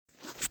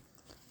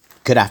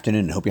Good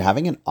afternoon. Hope you're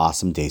having an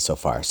awesome day so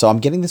far. So I'm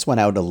getting this one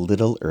out a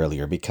little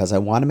earlier because I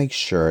want to make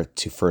sure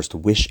to first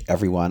wish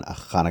everyone a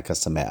Hanukkah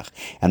Sameach.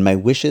 And my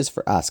wishes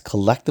for us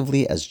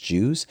collectively as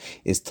Jews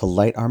is to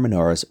light our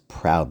menorahs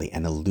proudly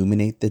and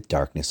illuminate the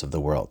darkness of the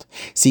world.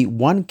 See,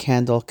 one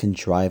candle can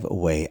drive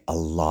away a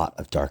lot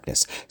of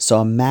darkness.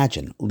 So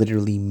imagine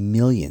literally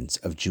millions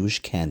of Jewish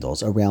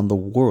candles around the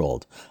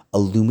world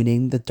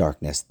illuminating the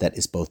darkness that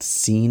is both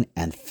seen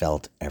and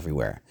felt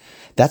everywhere.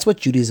 That's what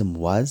Judaism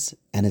was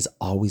and is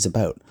always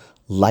about.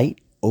 Light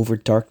over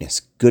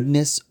darkness,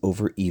 goodness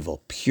over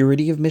evil,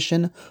 purity of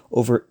mission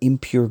over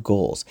impure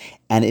goals.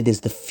 And it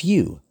is the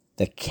few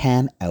that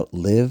can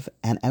outlive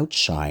and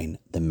outshine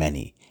the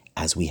many,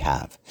 as we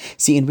have.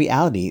 See, in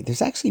reality,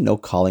 there's actually no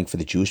calling for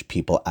the Jewish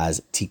people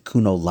as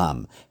tikkun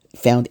olam,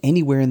 found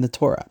anywhere in the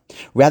Torah.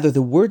 Rather,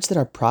 the words that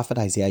our prophet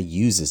Isaiah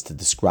uses to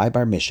describe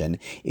our mission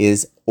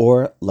is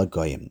or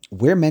lagoyim.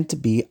 We're meant to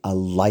be a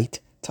light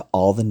to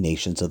all the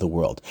nations of the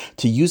world,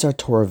 to use our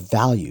Torah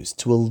values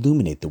to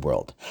illuminate the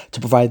world, to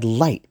provide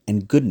light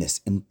and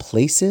goodness in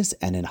places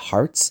and in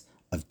hearts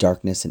of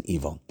darkness and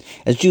evil.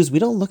 As Jews, we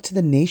don't look to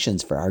the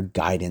nations for our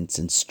guidance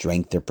and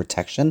strength or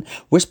protection.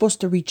 We're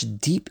supposed to reach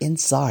deep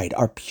inside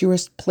our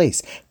purest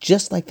place,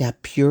 just like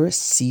that pure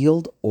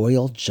sealed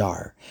oil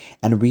jar,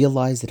 and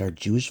realize that our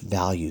Jewish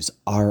values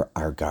are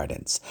our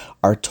guidance.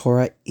 Our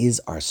Torah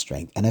is our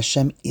strength, and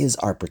Hashem is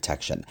our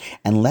protection.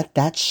 And let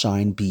that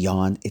shine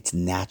beyond its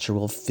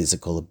natural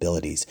physical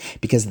abilities,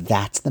 because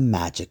that's the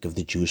magic of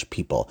the Jewish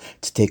people,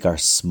 to take our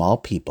small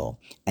people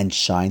and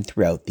shine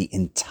throughout the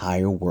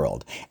entire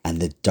world.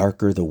 And the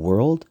darker the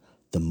world,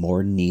 the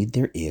more need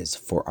there is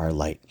for our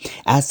light.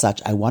 As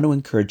such, I want to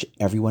encourage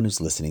everyone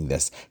who's listening to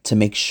this to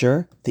make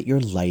sure that you're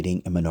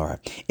lighting a menorah.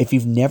 If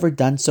you've never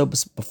done so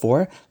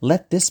before,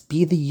 let this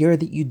be the year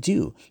that you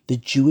do. The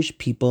Jewish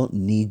people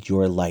need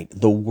your light.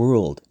 The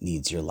world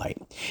needs your light.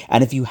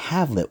 And if you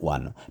have lit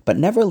one, but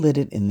never lit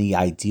it in the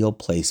ideal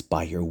place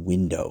by your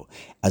window,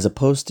 as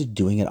opposed to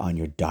doing it on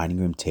your dining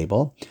room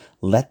table,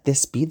 let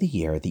this be the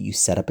year that you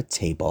set up a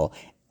table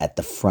at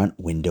the front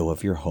window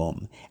of your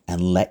home and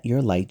let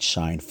your light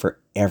shine for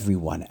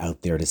everyone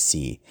out there to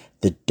see.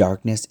 The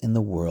darkness in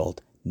the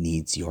world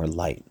needs your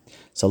light.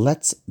 So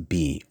let's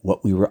be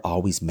what we were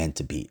always meant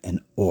to be, an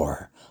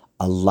or,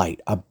 a light,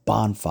 a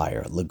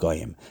bonfire,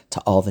 Lagoyim, to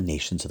all the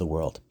nations of the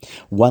world.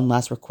 One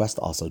last request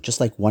also,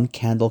 just like one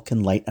candle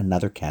can light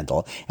another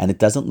candle, and it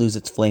doesn't lose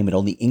its flame, it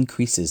only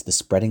increases the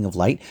spreading of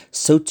light,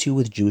 so too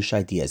with Jewish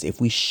ideas. If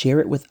we share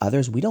it with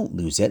others, we don't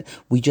lose it,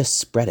 we just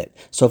spread it.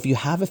 So if you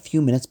have a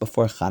few minutes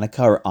before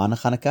Hanukkah or on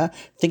Hanukkah,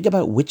 think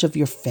about which of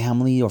your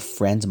family or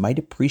friends might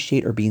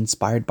appreciate or be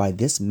inspired by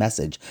this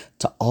message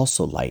to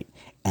also light.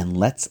 And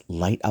let's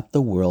light up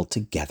the world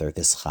together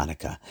this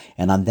Hanukkah.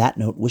 And on that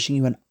note, wishing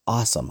you an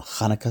awesome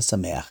Hanukkah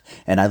Sameach,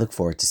 and I look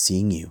forward to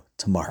seeing you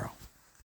tomorrow.